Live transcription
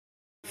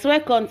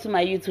folks, welcome to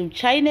my YouTube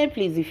channel.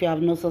 Please, if you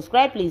have not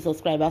subscribed, please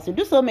subscribe. As you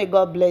do so, may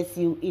God bless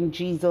you in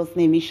Jesus'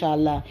 name,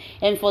 inshallah.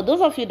 And for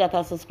those of you that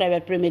are subscribed, I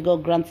pray may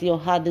God grant your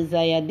heart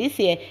desire this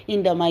year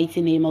in the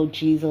mighty name of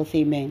Jesus.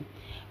 Amen.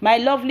 My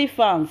lovely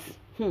fans,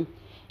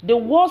 the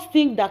worst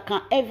thing that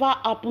can ever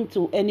happen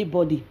to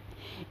anybody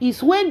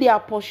is when they are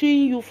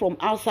pursuing you from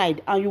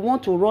outside and you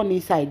want to run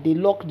inside, they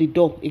lock the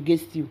door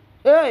against you.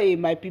 Hey,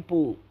 my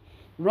people,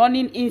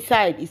 running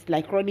inside is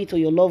like running to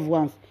your loved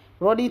ones,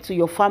 running to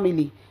your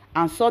family,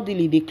 and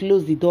suddenly they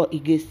close the door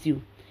against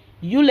you.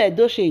 Yul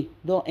Edochie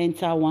don't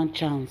enter one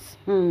chance.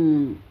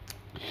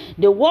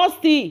 The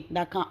worst thing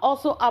that can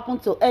also happen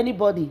to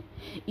anybody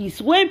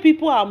is when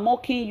people are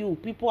mocking you,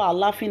 people are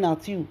laughing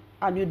at you,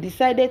 and you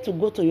decided to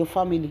go to your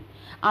family,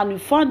 and you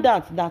found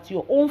out that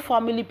your own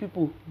family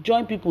people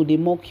join people, they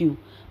mock you.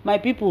 My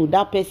people,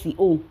 that person,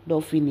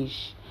 don't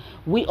finish.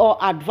 We all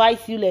advise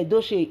Yul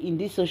Edochie in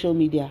this social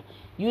media.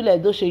 Yul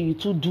Edochie, you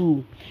too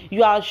do.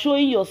 You are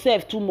showing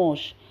yourself too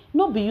much.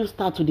 No be you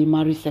start to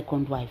marry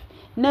second wife.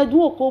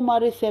 Nedu go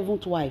marry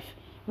seventh wife.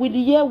 With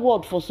the hear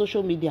word for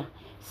social media.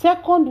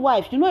 Second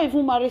wife, you not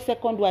even marry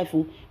second wife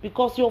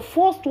because your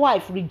first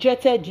wife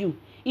rejected you.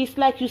 It's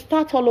like you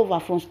start all over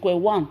from square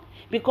one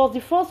because the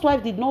first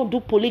wife did not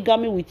do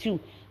polygamy with you.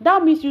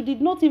 That means you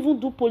did not even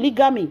do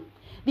polygamy.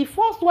 The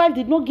first wife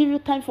did not give you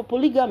time for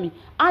polygamy,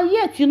 and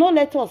yet you know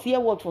let us hear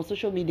word for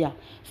social media.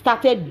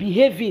 Started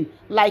behaving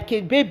like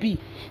a baby.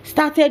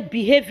 Started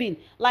behaving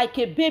like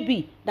a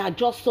baby that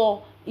just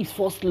saw his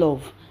first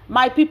love.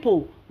 My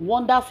people,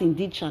 wonders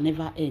indeed shall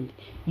never end.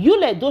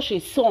 Yul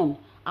Edochie's son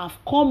have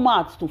come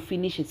out to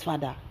finish his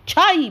father.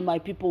 Chai, my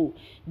people,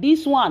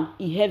 this one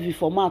is heavy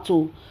for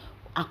matter.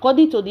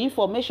 According to the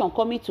information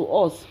coming to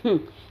us,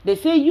 they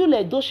say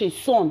Yul Edochie's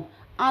son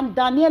and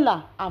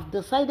Daniella have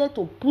decided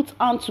to put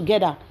hands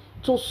together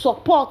to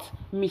support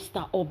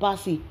Mr.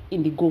 Obasi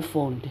in the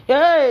GoFund.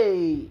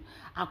 Hey!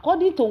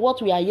 According to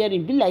what we are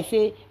hearing, be like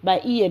say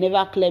by ear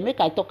never clear. Make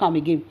I talk am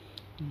again.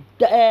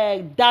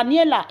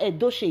 Daniella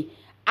Edochie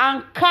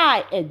and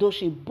Karl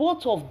Edochie,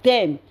 both of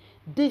them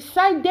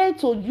decided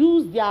to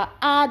use their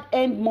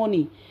hard-earned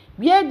money.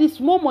 Where the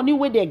small money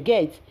where they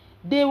get,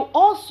 they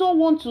also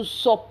want to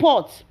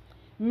support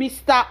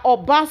Mr.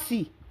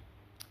 Obasi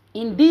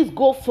in this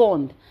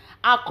GoFund.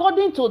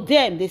 According to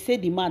them, they say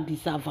the man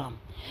deserves him.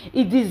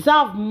 He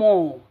deserves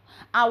more.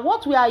 And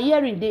what we are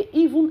hearing, they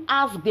even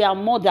ask their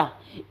mother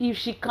if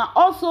she can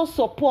also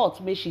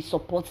support, may she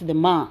support the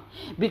man.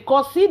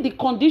 Because see the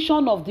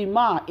condition of the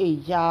man,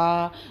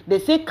 they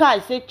say, Kai,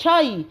 say,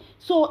 Chai.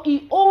 So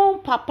he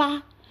own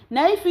papa.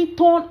 Now if he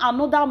turn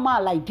another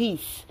man like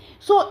this,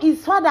 so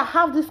his father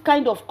have this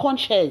kind of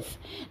conscience.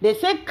 They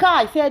say,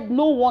 Kai said,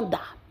 no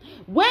wonder.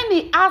 When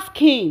he asked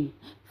him,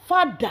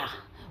 Father,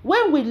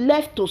 when we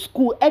left to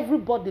school,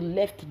 everybody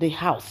left the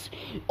house.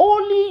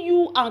 Only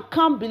you and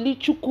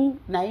Kambilichuku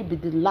na be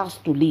the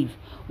last to leave.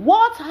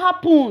 What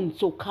happened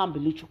to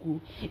Kambilichuku?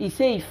 He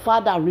said his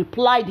father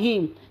replied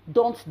him,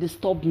 don't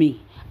disturb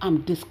me.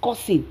 I'm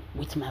discussing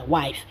with my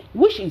wife,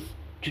 which is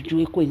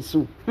Judy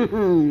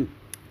Ekwensu.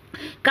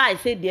 Kai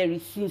said there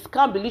is since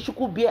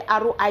Kambilichuku be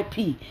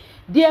RIP.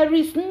 There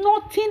is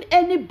nothing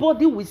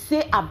anybody will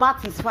say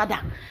about his father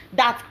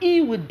that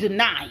he will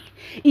deny.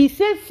 He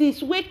says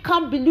since we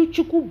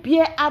Kambilichuku be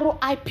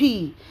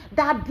RIP,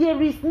 that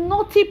there is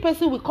nothing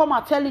person will come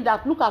and tell him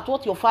that look at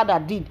what your father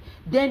did.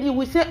 Then he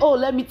will say, oh,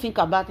 let me think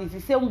about it. He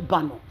said,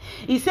 Mbano.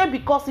 He said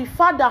because his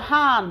father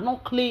hand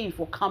not clean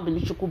for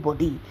Kambilichuku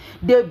body.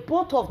 They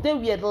both of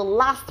them were the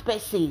last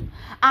person.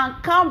 And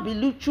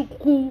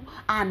Kambilichuku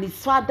and his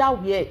father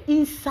were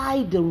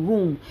inside the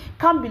room.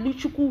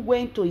 Kambilichuku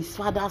went to his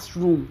father's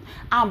room.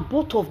 And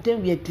both of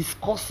them were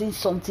discussing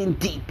something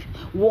deep.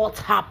 What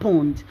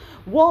happened?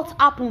 What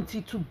happened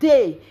till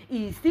today?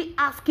 He is still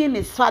asking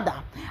his father.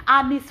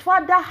 And his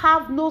father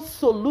have no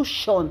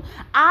solution,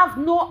 have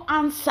no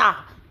answer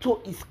to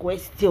his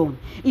question.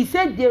 He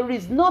said there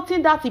is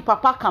nothing that the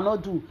papa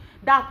cannot do.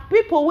 That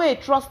people will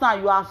trust now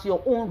you at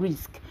your own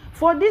risk.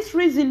 For this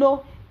reason,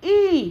 though,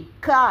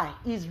 Kai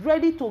is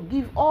ready to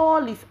give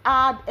all his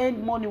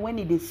hard-earned money when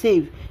he is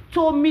saved to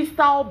Mr.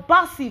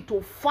 Obasi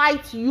to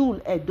fight Yul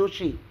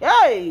Edochie.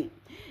 Hey!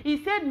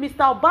 He said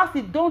Mr.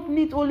 Obasi don't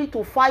need only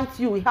to fight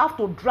you, he have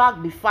to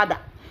drag the father,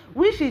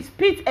 which is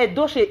Pete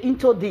Edochie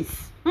into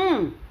this.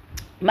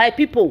 My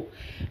people,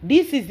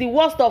 this is the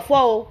worst of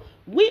all.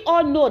 We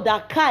all know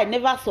that Kai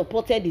never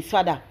supported his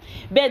father.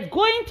 But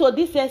going to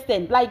this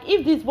extent, like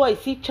if this boy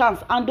see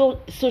chance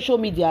handle social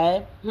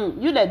media,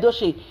 Yul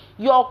Edochie,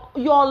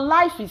 your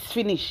life is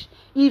finished.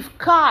 If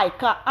Kai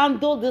can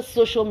handle this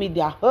social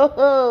media,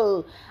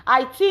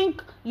 I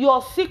think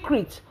your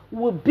secret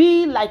will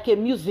be like a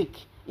music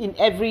in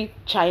every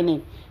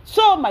channel.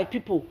 So my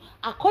people,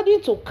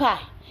 according to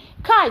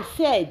Kai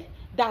said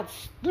that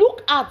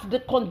look at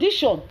the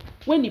condition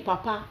when the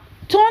papa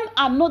turn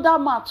another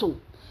man to.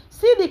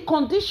 See the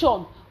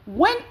condition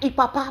when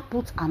papa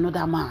put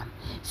another man,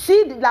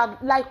 see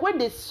that, like when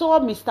they saw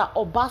Mr.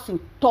 Obasi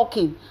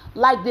talking,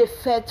 like they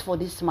felt for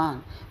this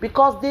man,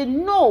 because they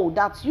know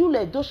that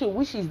Yul Edochie,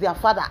 which is their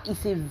father,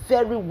 is a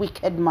very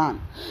wicked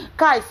man.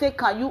 Kai say,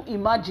 can you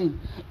imagine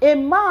a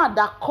man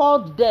that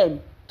called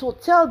them to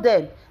tell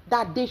them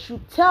that they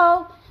should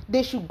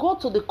go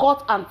to the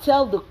court and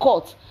tell the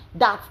court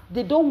that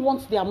they don't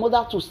want their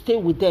mother to stay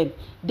with them,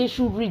 they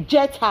should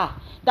reject her,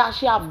 that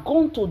she have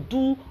gone to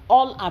do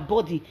all her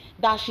body,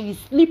 that she is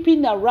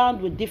sleeping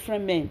around with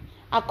different men.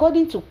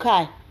 According to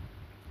Kai,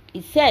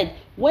 he said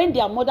when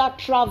their mother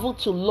traveled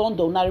to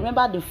London, I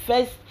remember the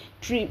first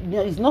trip,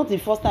 it's not the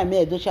first time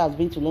Mero Edochie has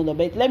been to London,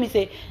 but let me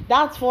say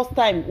that first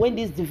time when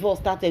this divorce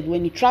started,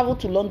 when he traveled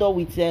to London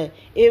with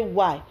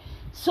AY.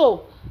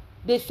 So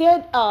they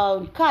said,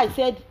 Kai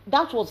said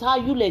that was how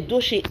Yul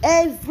Edochie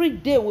every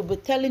day will be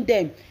telling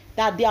them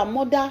that their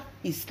mother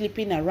is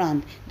sleeping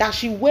around, that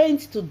she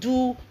went to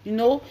do,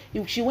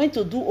 she went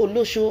to do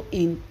Olosho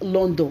in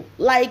London.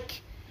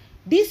 Like,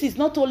 this is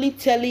not only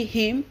telling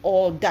him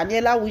or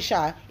Daniella, which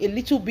are a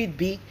little bit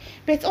big,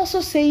 but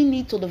also saying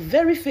it to the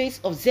very face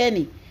of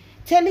Zeni,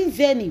 telling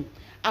Zeni,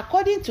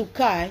 according to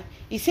Kai,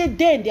 he said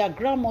then their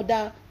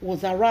grandmother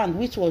was around,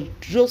 which was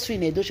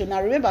Josephine Edochie.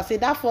 Now remember, I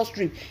said that first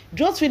trip,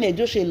 Josephine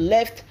Edochie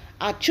left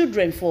her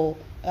children for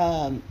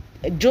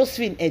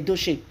Josephine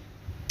Edochie.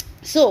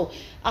 So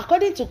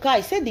according to Kai,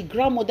 he said the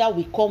grandmother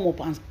will come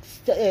up and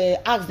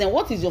ask them,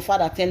 what is your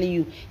father telling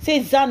you? Say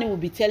Zani will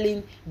be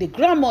telling the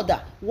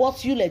grandmother what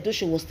Yul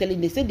Edochie was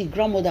telling. They said the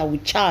grandmother will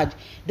charge.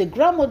 The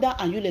grandmother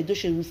and Yul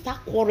Edochie will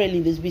start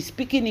quarreling. They'll be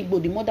speaking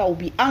Igbo. The mother will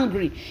be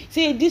angry.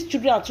 Say, these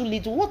children are too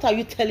little. What are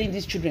you telling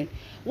these children?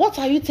 What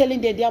are you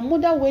telling them? Their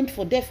mother went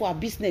for her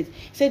business.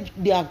 Said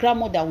their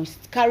grandmother will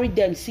carry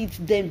them, sit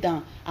them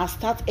down, and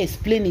start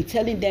explaining,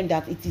 telling them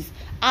that it is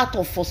out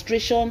of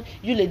frustration.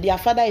 Their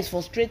father is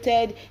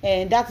frustrated,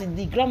 and that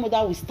the grandmother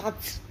will start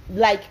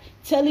like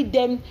telling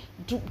them,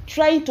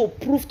 trying to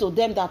prove to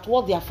them that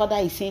what their father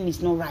is saying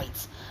is not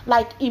right.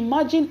 Like,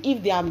 imagine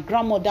if their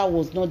grandmother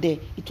was not there,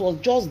 it was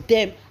just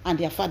them and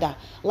their father.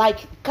 Like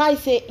Kai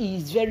say, he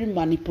is very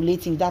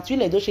manipulative, that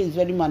Yul Edochie is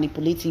very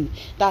manipulative,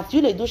 that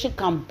Yul Edochie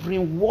can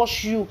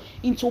brainwash you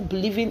into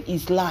believing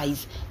his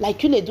lies. Like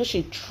Yul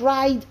Edochie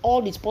tried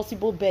all his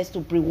possible best to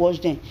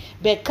brainwash them,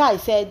 but Kai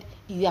said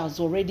he has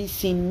already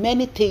seen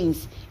many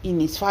things in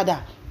his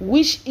father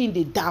which in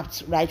the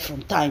doubt right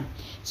from time.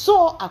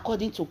 So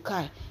according to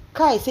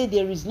Kai said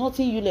there is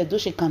nothing Yul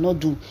Edochie cannot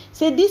do.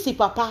 Say this is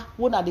papa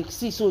when I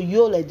see so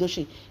Yul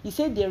Edochie. He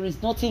said there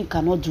is nothing he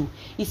cannot do.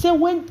 He said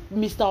when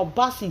Mr.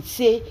 Obasi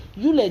say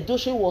Yul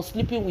Edochie was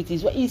sleeping with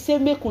his wife, he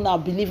said make una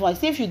believe him. He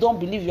said if you don't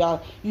believe,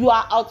 you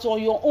are out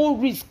on your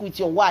own risk with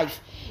your wife.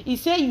 He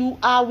said you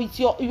are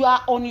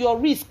on your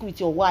risk with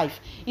your wife.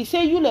 He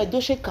said Yul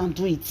Edochie can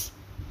do it.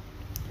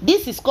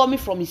 This is coming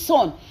from his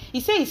son. He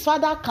said his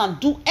father can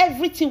do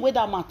everything with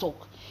that man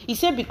talk. He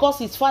said because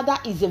his father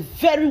is a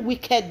very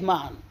wicked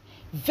man.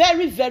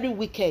 Very, very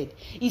wicked.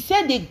 He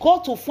said they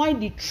got to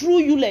find the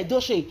true Yul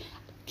Edochie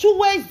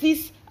towards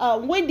this,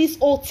 when this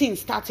whole thing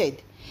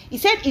started. He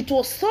said it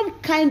was some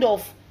kind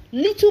of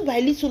little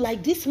by little,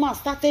 like this man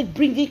started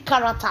bringing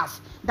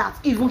characters that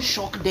even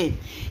shocked them.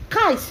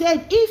 Kai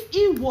said if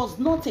he was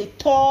not a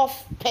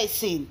tough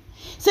person,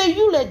 say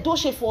Yul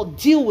Edochie for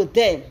deal with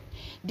them.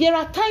 There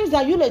are times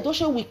that Yul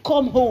Edochie will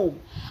come home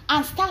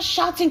and start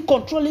shouting,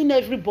 controlling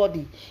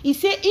everybody. He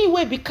said he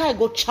will be Kai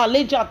go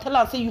challenge and tell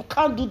her, say you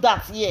can't do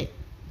that here.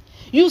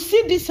 You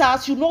see this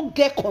house, you don't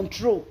get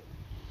control.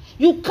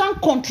 You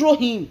can't control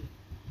him.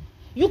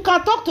 You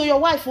can talk to your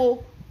wife,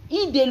 oh,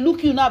 if they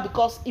look you now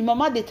because in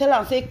mama they tell her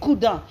and say cool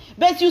down.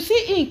 But you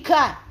see in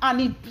Kai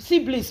and his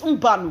siblings,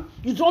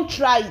 you don't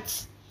try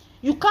it.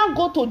 You can't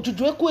go to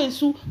Juju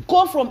Ensu,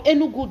 come from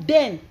Enugu,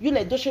 then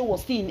Yul Edochie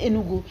was still in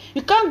Enugu.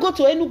 You can't go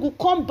to Enugu,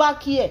 come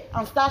back here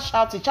and start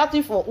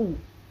shouting for who?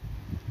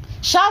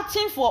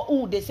 Shouting for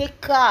who? They say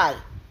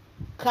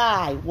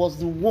Kai was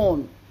the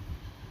one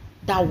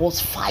that was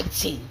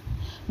fighting.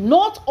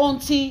 Not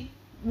until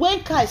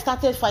when Kai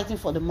started fighting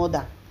for the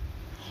mother.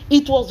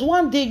 It was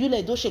one day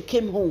Yul Edochie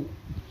came home.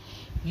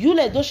 Yul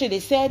Edochie, they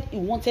said he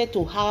wanted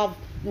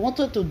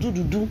to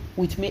do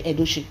with Mero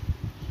Edochie.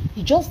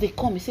 He just they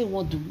come, he say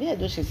what do? Mero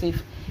Edochie say,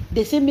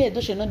 they say Mero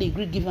Edochie not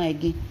agree give him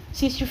again.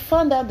 Since you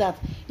found out that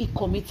he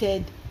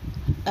committed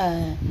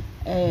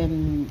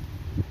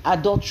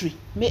adultery,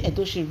 Mero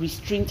Edochie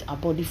restrained her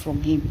body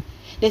from him.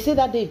 They say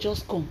that they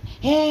just come.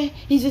 Hey,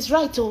 is this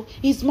right? Oh,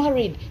 he's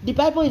married. The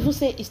Bible even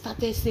say he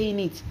started saying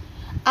it.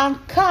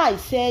 And Kai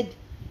said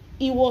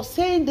he was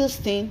saying this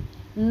thing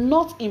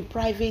not in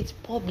private,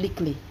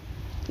 publicly,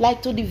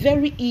 like to the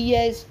very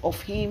ears of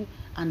him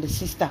and the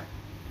sister.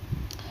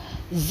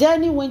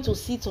 Zeni went to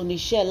sit on a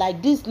chair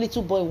like this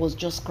little boy was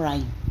just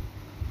crying,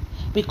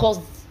 because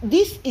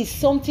this is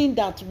something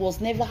that was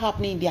never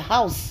happening in their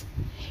house.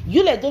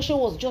 Yul Edochie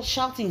was just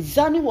shouting.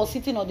 Zani was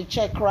sitting on the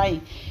chair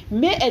crying.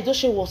 Mero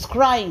Edochie was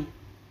crying.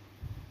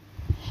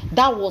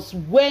 That was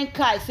when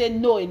Kai said,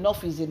 no,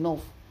 enough is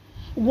enough.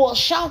 Was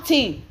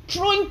shouting,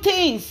 throwing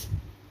things.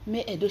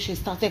 Mero Edochie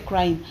started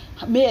crying.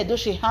 Mero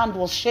Edochie's hand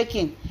was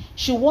shaking.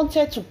 She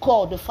wanted to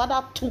call. The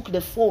father took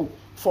the phone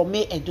from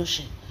Mero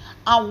Edochie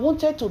and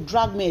wanted to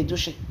drag Mero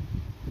Edochie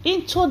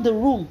into the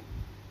room.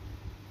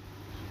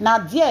 Now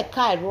there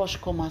Kai rush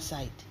come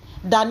outside.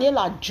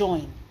 Daniella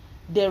joined.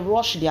 They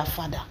rushed their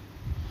father.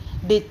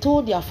 They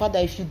told their father,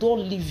 if you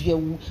don't leave here,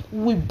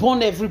 we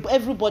burn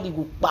everybody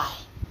will buy.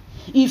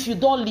 If you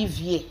don't leave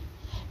here,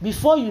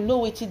 before you know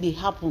what they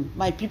happen,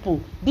 my people,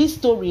 this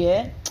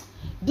story,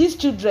 these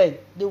children,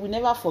 they will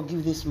never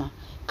forgive this man.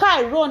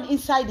 Kai run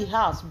inside the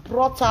house,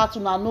 brought her to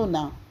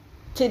Nanona,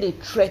 till they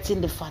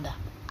threatened the father.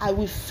 I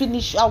will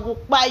finish, I will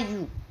buy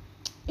you.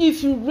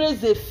 If you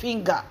raise a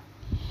finger,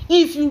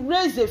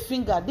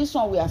 this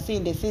one we are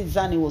saying, they say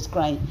Zani was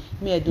crying,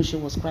 Mero Edochie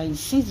was crying. He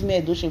sees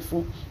Mero Edochie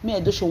phone. Mero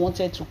Edochie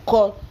wanted to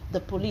call the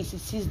police. He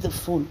sees the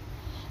phone.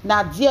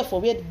 Now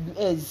therefore, where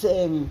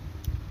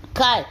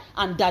Kai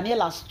and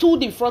Daniella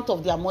stood in front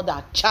of their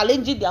mother,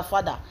 challenging their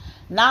father.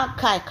 Now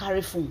Kai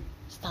carry phone,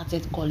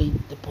 started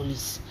calling the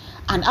police.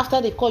 And after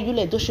they call,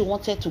 Yul Edochie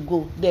wanted to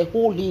go. They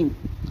hold him.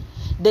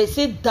 They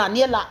say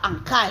Daniella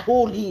and Kai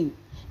hold him.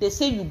 They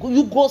say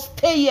you go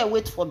stay here,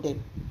 wait for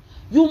them.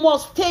 You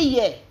must stay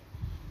here.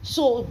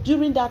 So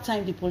during that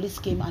time, the police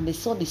came and they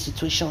saw the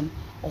situation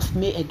of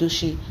Mero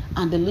Edochie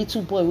and the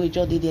little boy wey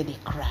just dey there, they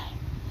cry.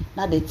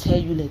 Now they tell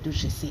Yul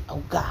Edochie, say,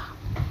 oh God,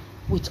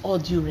 with all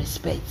due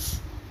respect,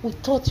 we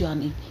thought you are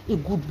a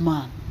good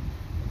man.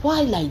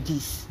 Why like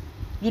this?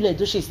 Yul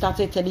Edochie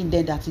started telling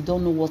them that he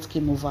don't know what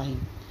came over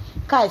him.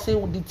 Kai say,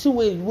 well, the two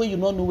way you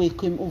don't know what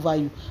came over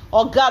you.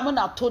 Oh God, when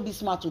I told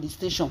this man to the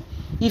station,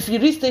 if he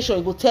reach station,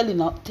 he will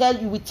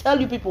tell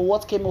you people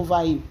what came over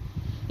him.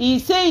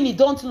 He's saying he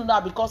don't know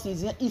that because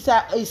he's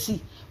inside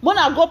AC. When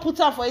I go put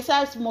him for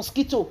inside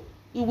mosquito,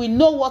 he will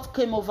know what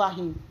came over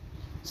him.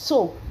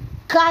 So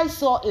Kai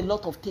saw a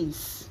lot of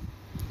things.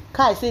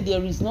 Kai said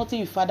there is nothing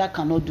your father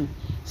cannot do.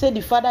 Say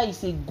the father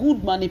is a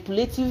good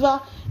manipulator.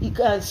 He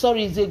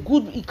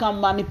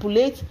can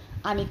manipulate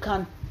and he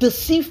can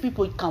deceive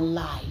people. He can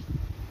lie.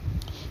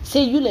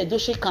 Say Yul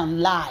Edochie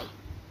can lie.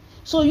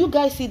 So you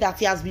guys see that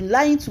he has been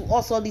lying to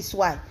us all this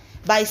while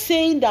by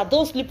saying that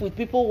don't sleep with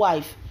people's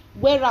wife,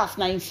 whereas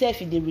now himself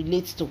he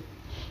relates to.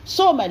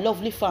 So my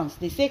lovely fans,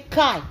 they say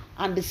Kai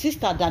and the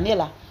sister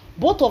Daniella,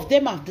 both of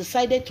them have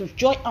decided to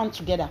join hands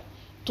together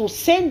to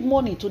send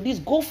money to this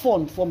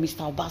GoFund for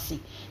Mr. Obasi.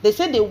 They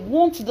say they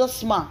want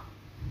this man.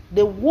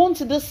 They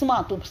want this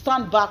man to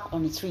stand back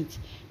on his feet.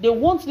 They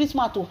want this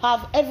man to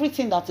have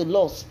everything that he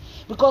lost.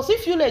 Because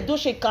if Yul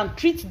Edochie can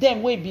treat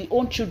them with their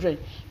own children,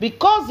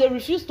 because they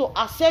refuse to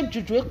accept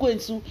Juju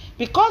Ekwensu,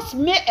 because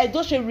Mero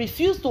Edochie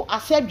refused to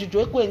accept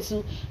Juju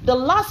Ekwensu, the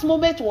last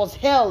moment was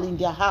hell in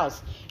their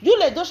house.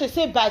 Yul Edochie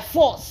said by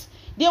force.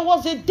 There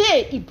was a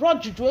day he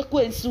brought Juju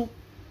Ekwensu.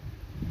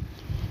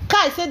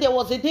 Kai said there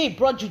was a day he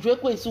brought Juju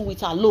Ekwensu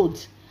with her load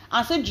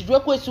and said Juju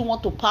Ekwensu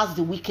want to pass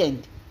the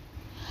weekend.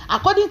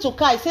 According to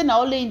Kai, he said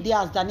now only in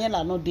theirs,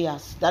 Daniella not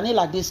theirs.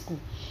 Daniella day school.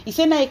 He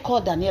said now he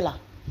called Daniella.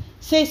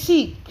 Say,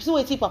 see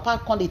what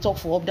papa come they talk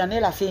for up.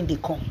 Daniella saying they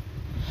come.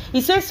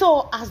 He said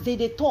so as they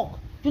talk,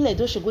 Yul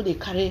Edochie go they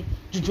carry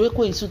Juju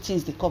Ekwensu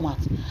things they come out.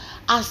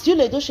 As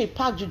Yul Edochie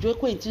pack Juju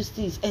Ekwensu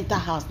things enter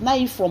house, now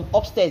he from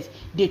upstairs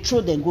they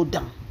throw them go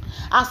down.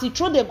 As he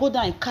throw them go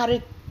down and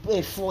carry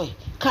foil,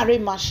 carry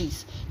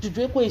matches.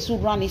 Juju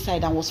Ekwensu ran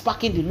inside and was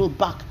packing the load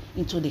back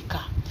into the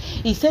car.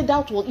 He said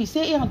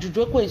he and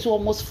Juju Ekwensu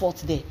almost fought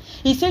there.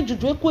 He said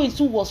Juju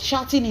Ekwensu was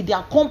shouting in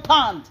their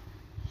compound.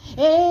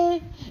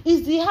 Hey,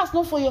 is the house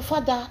not for your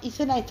father? He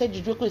said, I tell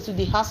Juju Ekwensu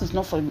the house is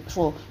not for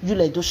Yul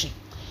Edochie.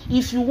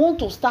 If you want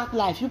to start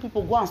life, you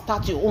people go and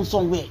start your own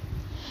somewhere.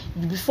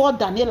 Before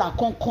Daniella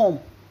come,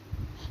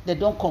 they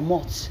don't come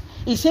out.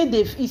 He said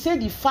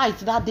the fight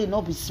that day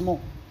not be small.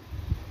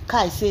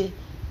 Kai say,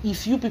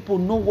 if you people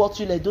know what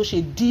Yul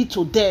Edochie did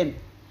to them,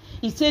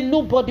 he said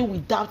nobody will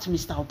doubt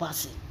Mr.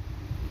 Obasi.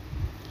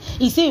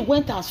 He said he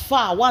went as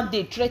far one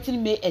day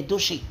threatening Mero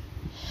Edochie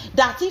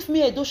that if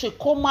Mero Edochie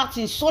come out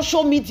in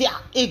social media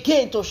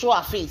again to show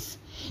her face,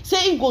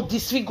 say he go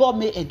disfigure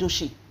Mero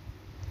Edochie.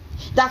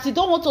 That he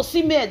don't want to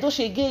see Mero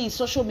Edochie again in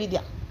social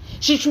media.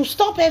 She should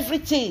stop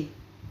everything.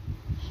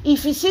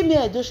 If you see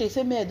Mero Edochie,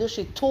 say Mero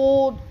Edochie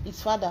told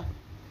his father,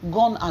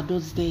 gone are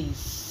those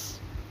days.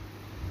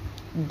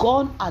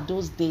 Gone are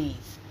those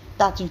days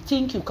that you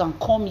think you can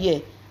come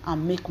here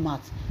and make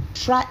math.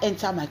 Try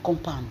enter my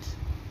compound.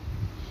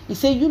 He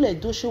said Yul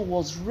Edochie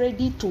was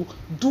ready to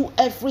do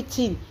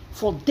everything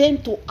for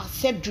them to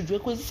accept Juju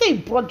Ekwensu. He said he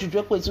brought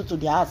Juju Ekwensu to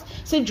their house.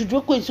 He said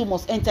Juju Ekwensu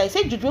must enter. He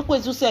said Juju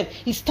Ekwensu said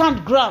he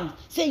stand ground.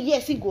 He said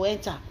yes, he go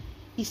enter.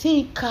 He said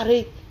he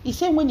carry. He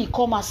said when he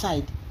come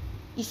outside,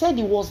 he said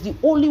he was the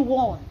only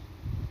one.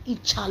 He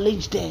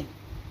challenged them.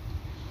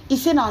 He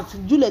said as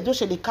Yul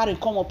Edochie they carry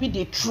come up, he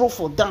they throw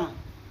for down.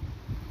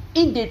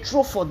 In they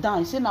throw for down.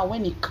 He said now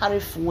when he carry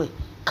fuel,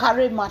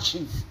 carry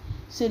matches, he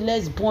said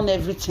let's burn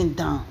everything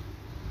down.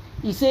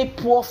 He said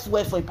pour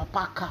fuel for a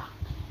papa car.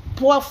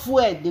 Pour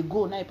fuel, they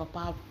go, now a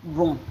papa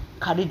run.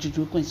 Carry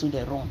Juju Ekwensu,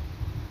 they run.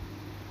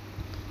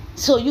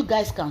 So you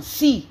guys can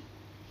see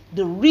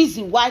the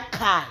reason why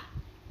Kai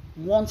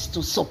wants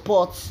to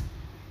support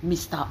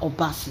Mr.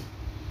 Obasi.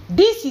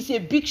 This is a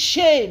big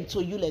shame to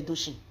Yul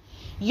Edochie.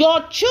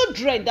 Your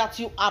children that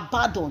you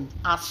abandoned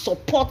are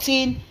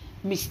supporting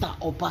Mr.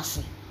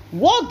 Obasi.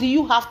 What do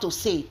you have to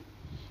say?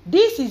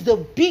 This is the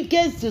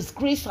biggest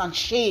disgrace and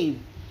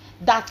shame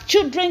that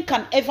children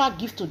can ever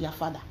give to their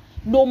father.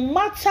 No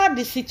matter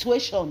the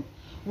situation,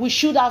 we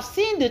should have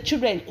seen the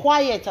children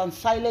quiet and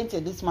silent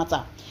in this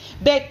matter.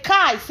 But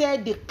Kai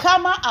said the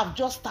karma have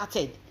just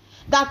started.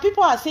 That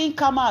people are saying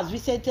karma has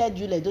visited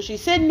Yul Edochie. He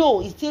said no.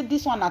 He said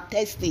this one are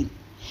testing.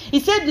 He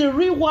said the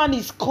real one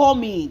is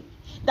coming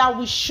that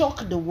will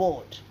shock the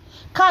world.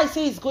 Kai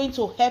said he's going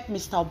to help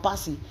Mr.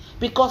 Obasi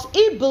because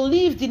he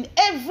believed in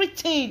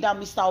everything that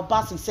Mr.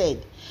 Obasi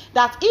said.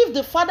 That if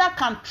the father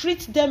can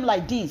treat them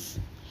like this,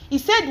 he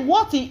said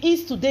what he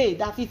is today,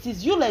 that it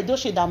is Yul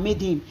Edochie that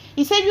made him.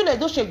 He said Yul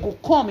Edochie go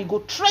come, he go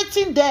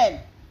threaten them.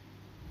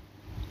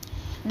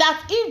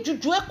 That if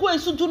Juju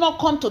Ekwensu do not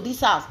come to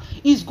this house,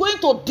 he's going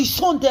to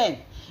disown them.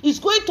 He's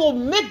going to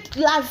make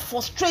life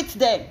frustrate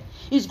them.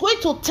 He's going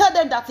to tell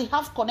them that he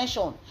has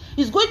connection.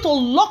 He's going to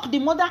lock the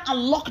mother and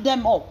lock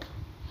them up.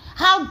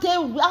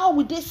 How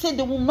would they say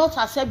they will not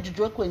accept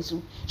Juju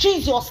Ekwensu? She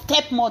is your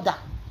stepmother.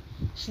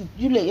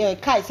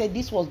 Kai said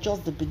this was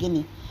just the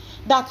beginning.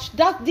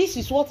 That this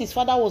is what his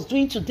father was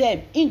doing to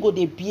them. He go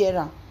dey bear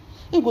am.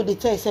 He go dey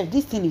tell himself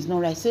this thing is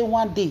not right. Say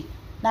one day,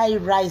 now he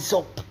rise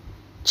up,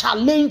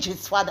 challenge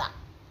his father,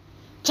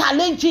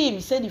 challenge him.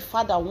 He said the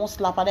father won't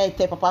slap, and then he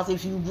tell Papa, say,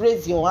 if you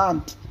raise your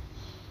hand,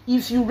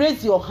 Juju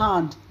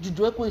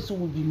Ekwensu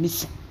will be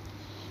missing.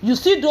 You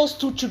see those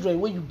two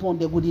children when you born,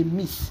 they go dey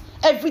miss.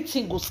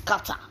 Everything go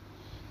scatter.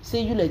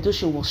 Say Yul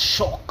Edochie was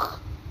shocked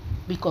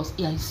because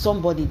he is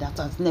somebody that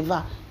has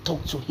never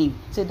talked to him.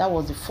 Say that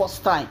was the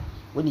first time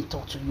when he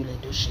talked to Yul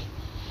Edochie.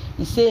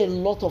 He said a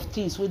lot of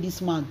things when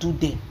this man do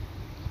them.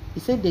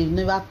 He said they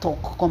never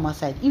talk, come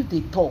aside. If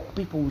they talk,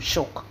 people will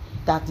shock.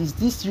 That is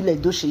this Yul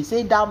Edochie. He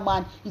said that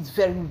man is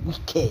very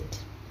wicked.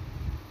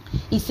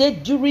 He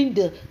said during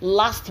the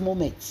last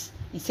moments,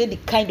 he said the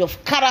kind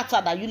of character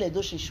that Yul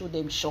Edochie showed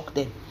them shocked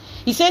them.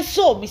 He said,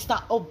 so Mr.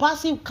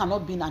 Obasi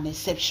cannot be an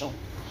exception.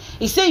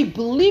 He said he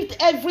believed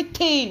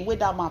everything when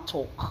that man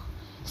talk.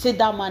 He said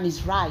that man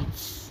is right.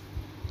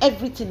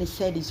 Everything he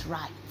said is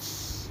right.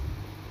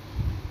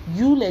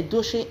 Yul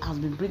Edochie has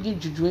been bringing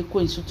Juju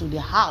Ekwensu to their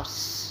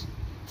house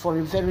for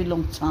a very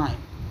long time.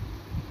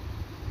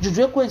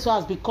 Juju Ekwensu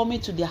has been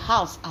coming to their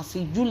house as a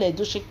Yul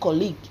Edochie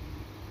colleague,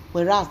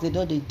 whereas they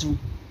do.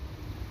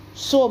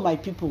 So my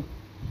people,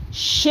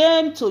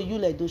 shame to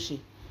Yul Edochie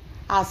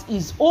as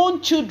his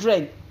own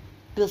children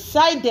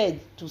decided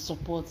to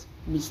support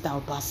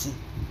Mr. Obasi.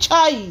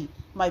 Chai,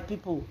 my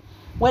people,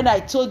 when I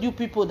told you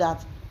people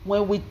that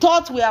when we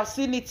thought we have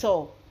seen it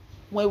all,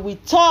 when we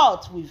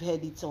thought we've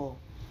heard it all,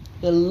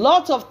 a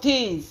lot of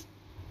things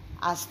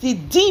are still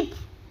deep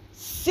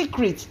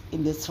secret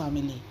in this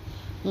family.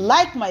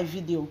 Like my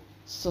video,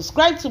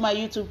 subscribe to my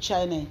YouTube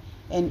channel,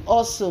 and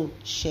also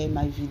share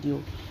my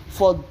video.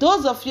 For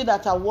those of you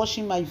that are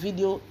watching my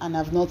video and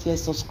have not yet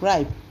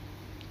subscribed,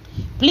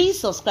 please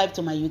subscribe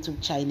to my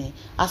YouTube channel.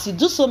 As you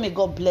do so, may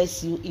God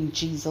bless you in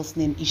Jesus'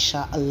 name,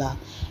 inshallah.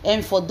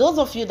 And for those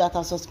of you that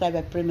are subscribed,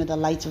 I pray may the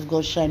light of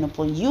God shine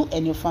upon you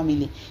and your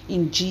family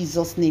in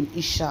Jesus' name,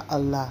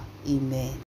 inshallah. Amen.